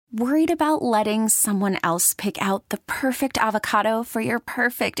Worried about letting someone else pick out the perfect avocado for your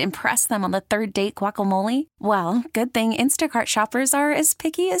perfect impress them on the third date guacamole? Well, good thing Instacart shoppers are as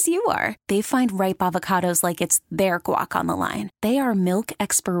picky as you are. They find ripe avocados like it's their guac on the line. They are milk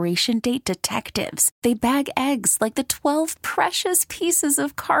expiration date detectives. They bag eggs like the 12 precious pieces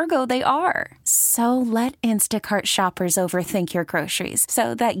of cargo they are. So let Instacart shoppers overthink your groceries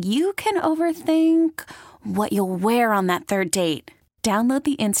so that you can overthink what you'll wear on that third date. Download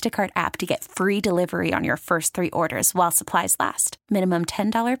the Instacart app to get free delivery on your first 3 orders while supplies last. Minimum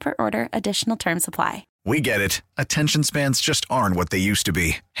 $10 per order. Additional terms apply. We get it. Attention spans just aren't what they used to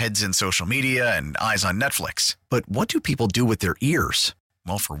be. Heads in social media and eyes on Netflix. But what do people do with their ears?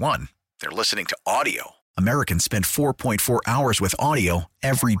 Well, for one, they're listening to audio. Americans spend 4.4 hours with audio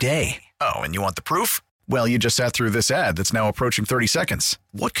every day. Oh, and you want the proof? Well, you just sat through this ad that's now approaching 30 seconds.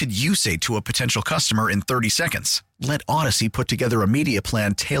 What could you say to a potential customer in 30 seconds? Let Odyssey put together a media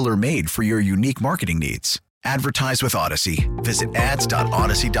plan tailor-made for your unique marketing needs. Advertise with Odyssey. Visit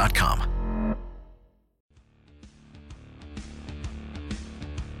ads.odyssey.com.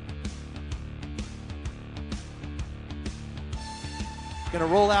 Going to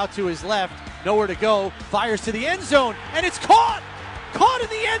roll out to his left, nowhere to go, fires to the end zone, and it's caught! Caught in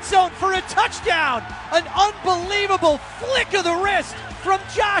the end zone for a touchdown! An unbelievable flick of the wrist from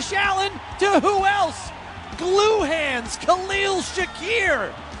Josh Allen to who else? Glue hands, Khalil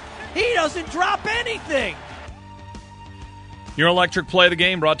Shakir. He doesn't drop anything. Your electric play of the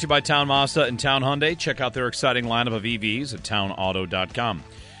game brought to you by Town Mazda and Town Hyundai. Check out their exciting lineup of EVs at townauto.com.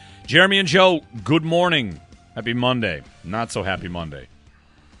 Jeremy and Joe, good morning. Happy Monday. Not so happy Monday.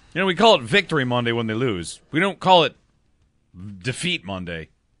 You know, we call it Victory Monday when they lose. We don't call it Defeat Monday.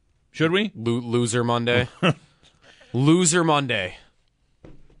 Should we? Loser Monday. Loser Monday.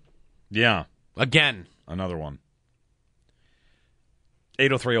 Yeah. Again. Another one.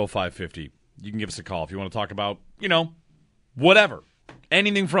 803-0550. You can give us a call if you want to talk about, whatever.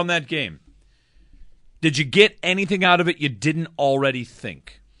 Anything from that game. Did you get anything out of it you didn't already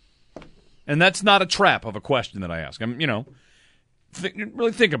think? And that's not a trap of a question that I ask.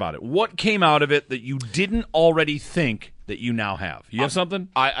 Really think about it. What came out of it that you didn't already think that you now have? You have something?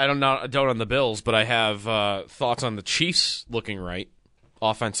 I don't on the Bills, but I have thoughts on the Chiefs looking right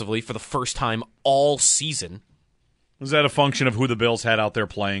offensively for the first time all season. Was that a function of who the Bills had out there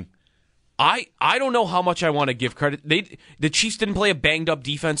playing? I don't know how much I want to give credit. The Chiefs didn't play a banged-up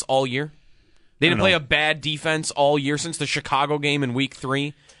defense all year. They didn't play a bad defense all year since the Chicago game in Week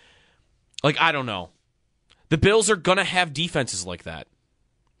 3. I don't know. The Bills are going to have defenses like that,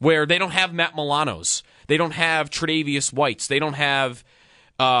 where they don't have Matt Milanos. They don't have Tre'Davious Whites. They don't have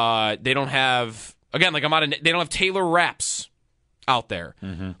they don't have Taylor Rapps out there.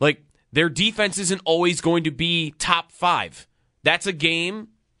 Mm-hmm. Their defense isn't always going to be top 5. That's a game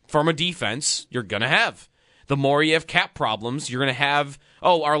from a defense you're going to have. The more you have cap problems, you're going to have,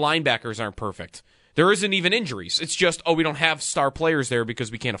 our linebackers aren't perfect. There isn't even injuries. It's just, we don't have star players there because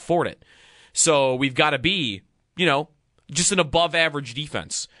we can't afford it. So we've got to be, just an above-average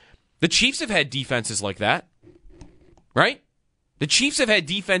defense. The Chiefs have had defenses like that, right? The Chiefs have had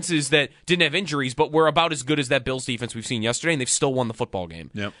defenses that didn't have injuries, but were about as good as that Bills defense we've seen yesterday, and they've still won the football game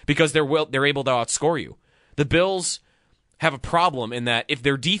because they're able to outscore you. The Bills have a problem in that if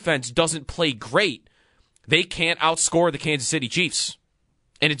their defense doesn't play great, they can't outscore the Kansas City Chiefs.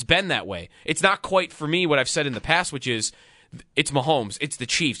 And it's been that way. It's not quite, for me, what I've said in the past, which is, it's Mahomes. It's the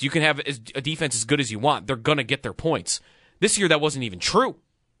Chiefs. You can have a defense as good as you want. They're going to get their points. This year, that wasn't even true.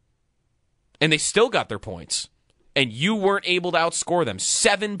 And they still got their points. And you weren't able to outscore them.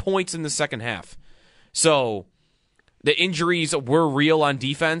 7 points in the second half. So, the injuries were real on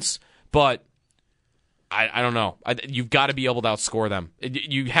defense, but I don't know. You've got to be able to outscore them.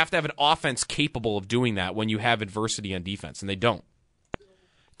 You have to have an offense capable of doing that when you have adversity on defense, and they don't.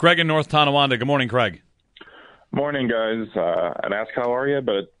 Craig in North Tonawanda. Good morning, Craig. Morning, guys. I'd ask how are you,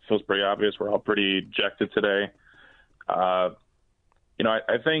 but it feels pretty obvious we're all pretty dejected today. I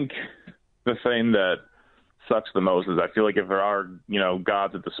think the thing that sucks the most is I feel like if there are,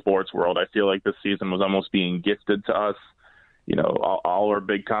 gods of the sports world, I feel like this season was almost being gifted to us. All our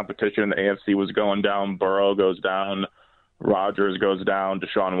big competition in the AFC was going down. Burrow goes down. Rodgers goes down.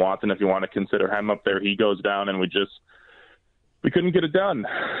 Deshaun Watson, if you want to consider him up there, he goes down, and we couldn't get it done,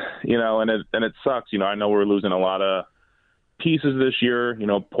 and it sucks. I know we're losing a lot of pieces this year,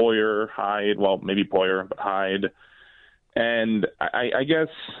 Poyer, Hyde, well, maybe Poyer, but Hyde. And I guess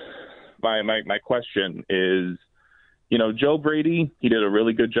my question is, Joe Brady, he did a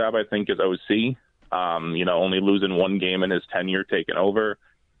really good job, I think, as OC, only losing one game in his tenure taking over.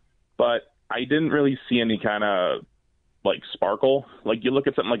 But I didn't really see any kind of like sparkle. Like you look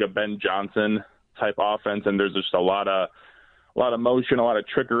at something like a Ben Johnson type offense, and there's just a lot of motion, a lot of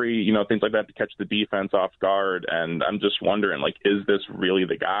trickery, things like that to catch the defense off guard. And I'm just wondering, like, is this really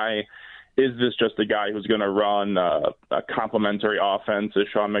the guy? Is this just a guy who's going to run a complementary offense, as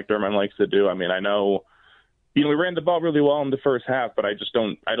Sean McDermott likes to do? I mean, I know, we ran the ball really well in the first half, but I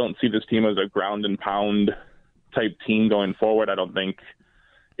don't see this team as a ground and pound type team going forward. I don't think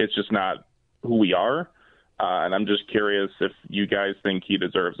it's just not who we are. And I'm just curious if you guys think he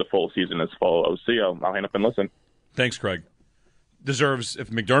deserves a full season as full OC. I'll hang up and listen. Thanks, Craig. If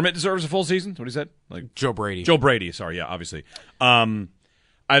McDermott deserves a full season? What he said? Like Joe Brady. Joe Brady, sorry, yeah, obviously.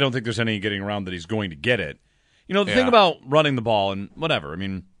 I don't think there's any getting around that he's going to get it. The thing about running the ball and whatever, I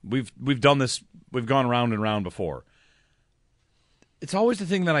mean, we've done this, we've gone round and round before. It's always the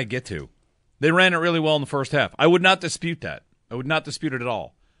thing that I get to. They ran it really well in the first half. I would not dispute that. I would not dispute it at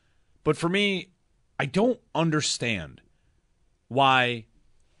all. But for me, I don't understand why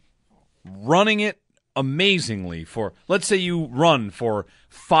running it amazingly for, let's say you run for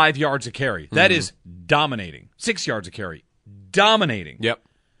 5 yards a carry. That is dominating. 6 yards a carry. Dominating. Yep.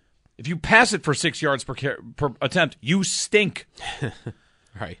 If you pass it for 6 yards per attempt, you stink.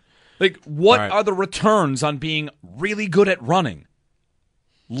 Right. Like, what are the returns on being really good at running?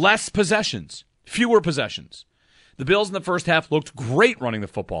 Less possessions. Fewer possessions. The Bills in the first half looked great running the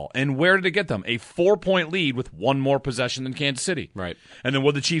football. And where did it get them? A 4-point lead with one more possession than Kansas City. Right. And then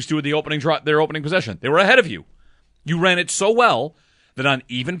what did the Chiefs do with their opening possession? They were ahead of you. You ran it so well that on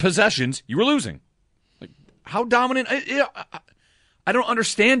even possessions, you were losing. Like, how dominant? I don't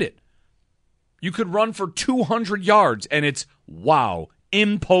understand it. You could run for 200 yards, and it's, wow,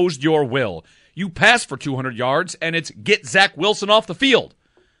 imposed your will. You pass for 200 yards, and it's get Zach Wilson off the field.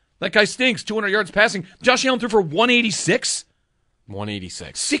 That guy stinks. 200 yards passing. Josh Allen threw for 186.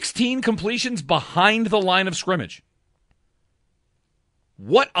 186. 16 completions behind the line of scrimmage.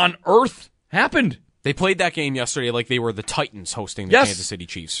 What on earth happened? They played that game yesterday like they were the Titans hosting the Kansas City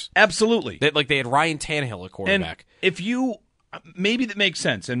Chiefs. Absolutely. They had Ryan Tannehill at quarterback. And if you, maybe that makes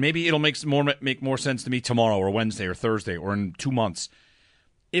sense, and maybe it'll make more sense to me tomorrow or Wednesday or Thursday or in 2 months.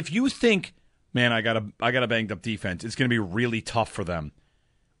 If you think, man, I got a banged up defense, it's going to be really tough for them.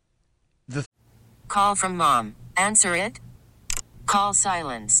 Call from mom. Answer it. Call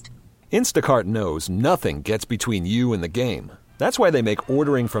silenced. Instacart knows nothing gets between you and the game. That's why they make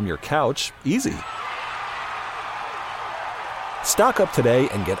ordering from your couch easy. Stock up today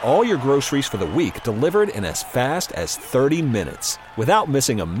and get all your groceries for the week delivered in as fast as 30 minutes without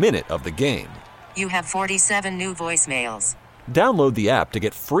missing a minute of the game. You have 47 new voicemails. Download the app to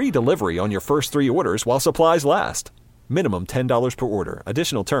get free delivery on your first 3 orders while supplies last. Minimum $10 per order.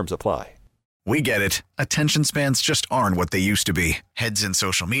 Additional terms apply. We get it. Attention spans just aren't what they used to be. Heads in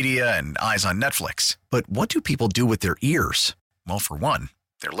social media and eyes on Netflix. But what do people do with their ears? Well, for one,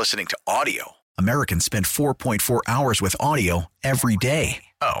 they're listening to audio. Americans spend 4.4 hours with audio every day.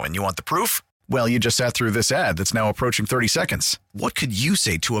 Oh, and you want the proof? Well, you just sat through this ad that's now approaching 30 seconds. What could you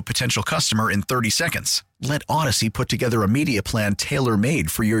say to a potential customer in 30 seconds? Let Odyssey put together a media plan tailor-made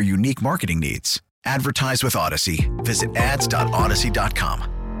for your unique marketing needs. Advertise with Odyssey. Visit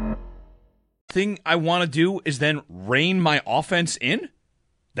ads.odyssey.com. Thing I want to do is then rein my offense in?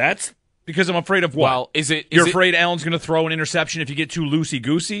 That's because I'm afraid of what? Well, You're afraid Allen's going to throw an interception if you get too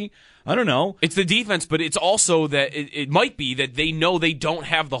loosey-goosey? I don't know. It's the defense, but it's also that it might be that they know they don't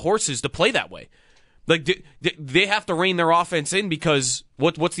have the horses to play that way. Like, they have to rein their offense in because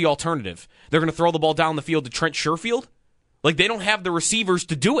what's the alternative? They're going to throw the ball down the field to Trent Sherfield? Like, they don't have the receivers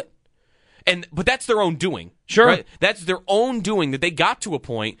to do it. But that's their own doing. Sure. Right? That's their own doing that they got to a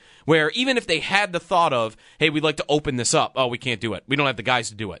point where even if they had the thought of, hey, we'd like to open this up. Oh, we can't do it. We don't have the guys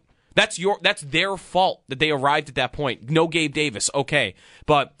to do it. That's their fault that they arrived at that point. No Gabe Davis. Okay.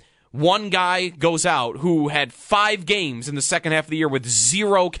 But one guy goes out who had 5 games in the second half of the year with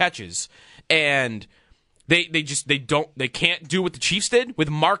 0 catches. And they can't do what the Chiefs did with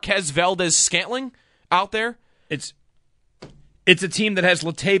Marquez Valdez-Scantling out there. It's a team that has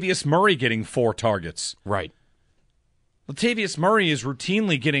Latavius Murray getting 4 targets. Right. Latavius Murray is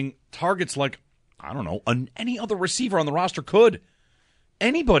routinely getting targets like, I don't know, any other receiver on the roster could.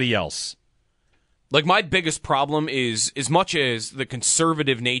 Anybody else. Like, my biggest problem is, as much as the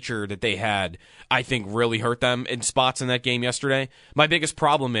conservative nature that they had, I think really hurt them in spots in that game yesterday, my biggest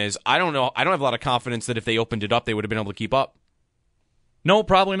problem is, I don't have a lot of confidence that if they opened it up, they would have been able to keep up. No,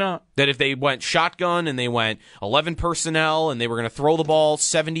 probably not. That if they went shotgun and they went 11 personnel and they were going to throw the ball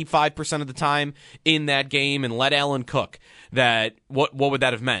 75% of the time in that game and let Allen cook, that what would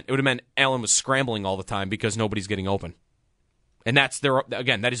that have meant? It would have meant Allen was scrambling all the time because nobody's getting open. And that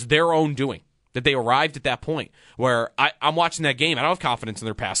is their own doing. that they arrived at that point where I'm watching that game. I don't have confidence in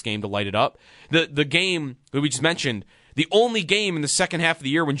their pass game to light it up. The game that we just mentioned, the only game in the second half of the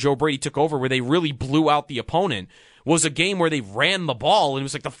year when Joe Brady took over where they really blew out the opponent was a game where they ran the ball, and it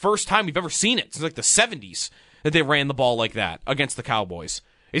was like the first time we've ever seen it since like the 70s that they ran the ball like that against the Cowboys.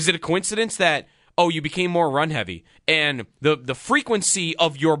 Is it a coincidence that, you became more run-heavy, and the frequency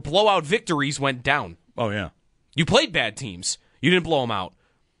of your blowout victories went down? Oh, yeah. You played bad teams. You didn't blow them out.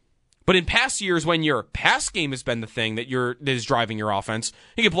 But in past years, when your pass game has been the thing that is driving your offense,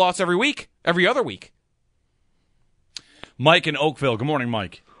 you get blowouts every week, every other week. Mike in Oakville. Good morning,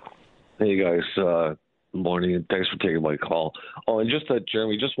 Mike. Hey, guys. Good morning, and thanks for taking my call. Oh, and just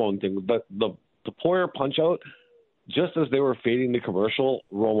Jeremy, just one thing. The Poyer punch-out, just as they were fading the commercial,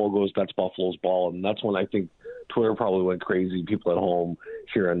 Romo goes, "That's Buffalo's ball." And that's when I think Twitter probably went crazy, people at home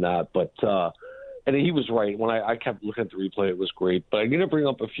hearing that. But and he was right. When I kept looking at the replay, it was great. But I'm going to bring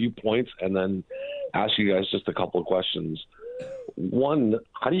up a few points and then ask you guys just a couple of questions. One,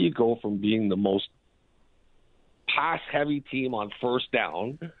 how do you go from being the most pass-heavy team on first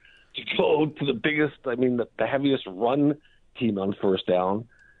down to go to the biggest, the heaviest run team on first down?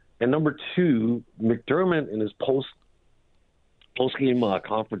 And number two, McDermott in his post-game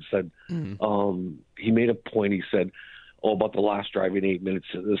conference said, he made a point. He said, about the last drive in 8 minutes.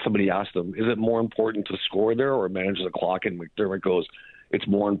 Somebody asked him, is it more important to score there or manage the clock? And McDermott goes, it's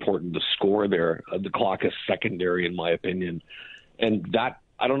more important to score there. The clock is secondary, in my opinion. And that,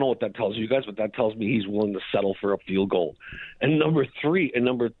 I don't know what that tells you guys, but that tells me he's willing to settle for a field goal. And number three,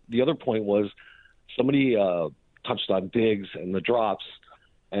 the other point was somebody touched on Diggs and the drops,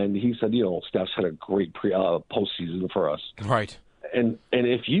 and he said, Steph's had a great postseason for us. Right. And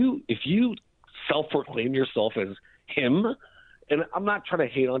if you self-proclaim yourself as him, and I'm not trying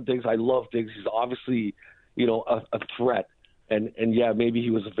to hate on Diggs. I love Diggs. He's obviously, a threat. And yeah, maybe he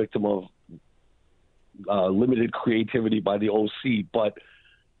was a victim of limited creativity by the OC, but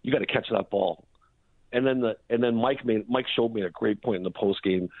you got to catch that ball. And then Mike showed me a great point in the post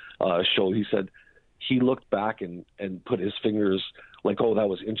game show. He said he looked back and put his fingers like, that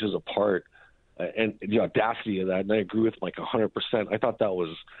was inches apart, and the audacity of that. And I agree with Mike 100%. I thought I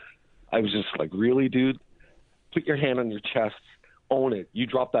was just like, really, dude? Put your hand on your chest, own it. You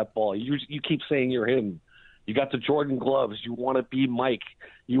drop that ball. You keep saying you're him. You got the Jordan gloves. You want to be Mike.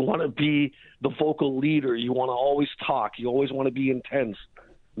 You want to be the vocal leader. You want to always talk. You always want to be intense.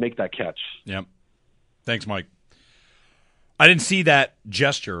 Make that catch. Yep. Thanks, Mike. I didn't see that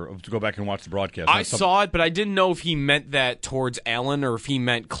gesture to go back and watch the broadcast. I saw it, but I didn't know if he meant that towards Allen or if he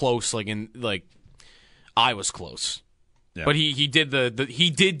meant close, I was close. Yeah. But he did he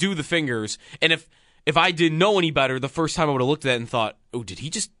did do the fingers, and if I didn't know any better, the first time I would have looked at it and thought, did he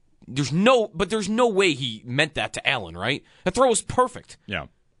just? There's no way he meant that to Allen, right? That throw was perfect. Yeah.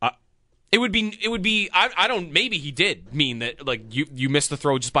 It would be. I don't. Maybe he did mean that. You missed the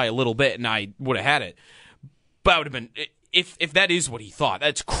throw just by a little bit, and I would have had it. But I would have been if that is what he thought.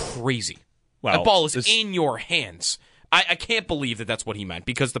 That's crazy. Well, that ball is in your hands. I can't believe that that's what he meant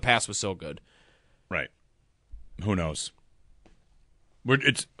because the pass was so good. Right. Who knows?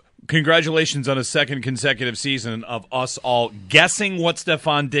 Congratulations on a second consecutive season of us all guessing what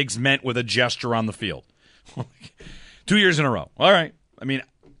Stefon Diggs meant with a gesture on the field. 2 years in a row. All right.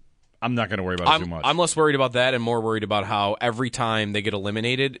 I'm not going to worry about it too much. I'm less worried about that and more worried about how every time they get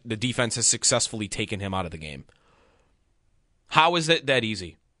eliminated, the defense has successfully taken him out of the game. How is it that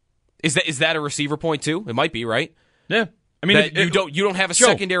easy? Is that a receiver point too? It might be, right? Yeah. You don't have a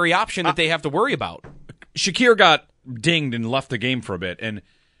secondary option that they have to worry about. Shakir got dinged and left the game for a bit, and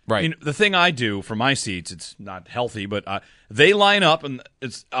right. The thing I do for my seats, it's not healthy, but they line up, and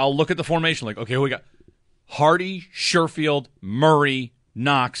I'll look at the formation like, okay, we got Hardy, Sherfield, Murray,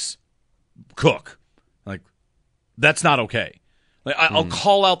 Knox, Cook. That's not okay. I'll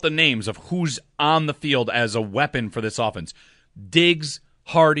call out the names of who's on the field as a weapon for this offense. Diggs,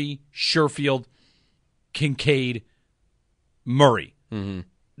 Hardy, Sherfield, Kincaid, Murray. Mm-hmm.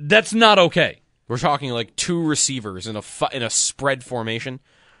 That's not okay. We're talking two receivers in a spread formation.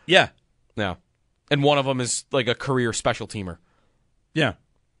 Yeah. Yeah. And one of them is a career special teamer. Yeah.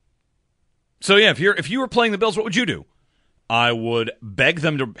 So yeah, if you were playing the Bills, what would you do? I would beg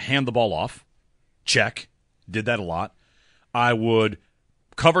them to hand the ball off. Check. Did that a lot. I would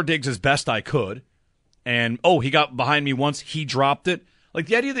cover Diggs as best I could. And, he got behind me once. He dropped it.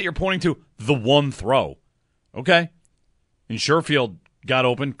 The idea that you're pointing to the one throw. Okay. And Sherfield got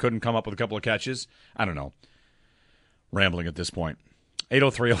open, couldn't come up with a couple of catches. I don't know. Rambling at this point.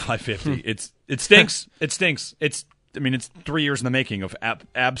 803-0550. It stinks. It stinks. It's 3 years in the making of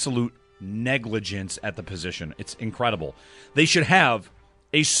absolute negligence at the position. It's incredible. They should have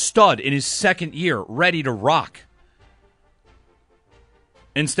A stud in his second year, ready to rock.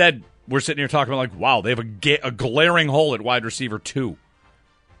 Instead, we're sitting here talking about like, wow, they have a glaring hole at wide receiver 2.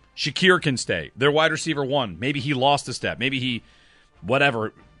 Shakir can stay. They're wide receiver 1. Maybe he lost a step. Maybe he,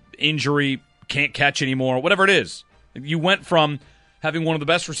 whatever, injury, can't catch anymore, whatever it is. You went from having one of the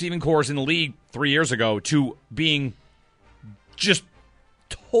best receiving cores in the league 3 years ago to being just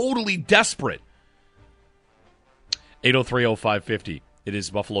totally desperate. 803-0550. It is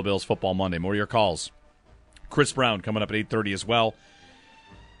Buffalo Bills Football Monday. More of your calls. Chris Brown coming up at 8:30 as well.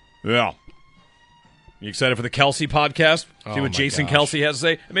 Yeah. You excited for the Kelsey podcast? See what Jason Kelsey has to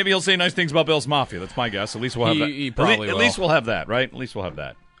say? Maybe he'll say nice things about Bills Mafia. That's my guess. At least we'll have that. He probably will. At least we'll have that, right? At least we'll have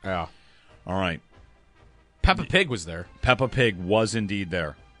that. Yeah. All right. Peppa Pig was there. Peppa Pig was indeed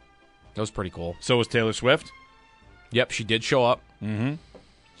there. That was pretty cool. So was Taylor Swift. Yep, she did show up. Mm-hmm.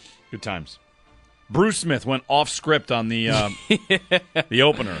 Good times. Bruce Smith went off script on the the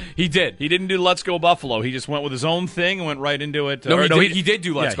opener. He did. He didn't do Let's Go Buffalo. He just went with his own thing and went right into it. He did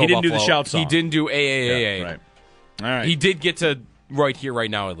do Let's Go Buffalo. He didn't do the shout song. He didn't do AAAA. Yeah, right. All right. He did get to right here,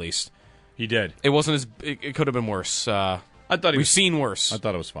 right now, at least. He did. It wasn't as... It could have been worse. I thought We've seen worse. I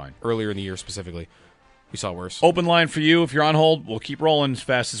thought it was fine. Earlier in the year, specifically. We saw worse. Open line for you. If you're on hold, we'll keep rolling as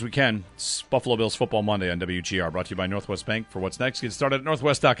fast as we can. It's Buffalo Bills Football Monday on WGR. Brought to you by Northwest Bank. For what's next, get started at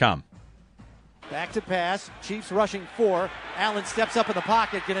northwest.com. Back to pass. Chiefs rushing 4. Allen steps up in the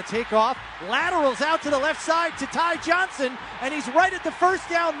pocket, going to take off. Laterals out to the left side to Ty Johnson, and he's right at the first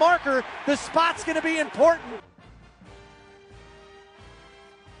down marker. The spot's going to be important.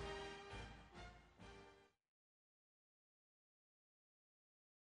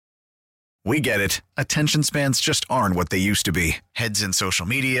 We get it. Attention spans just aren't what they used to be. Heads in social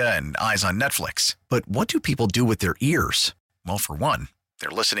media and eyes on Netflix. But what do people do with their ears? Well, for one, they're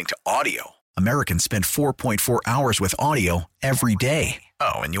listening to audio. Americans spend 4.4 hours with audio every day.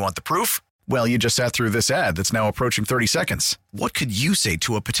 Oh, and you want the proof? Well, you just sat through this ad that's now approaching 30 seconds. What could you say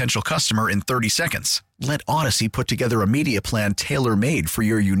to a potential customer in 30 seconds? Let Odyssey put together a media plan tailor-made for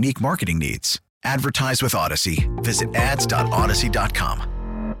your unique marketing needs. Advertise with Odyssey. Visit ads.odyssey.com.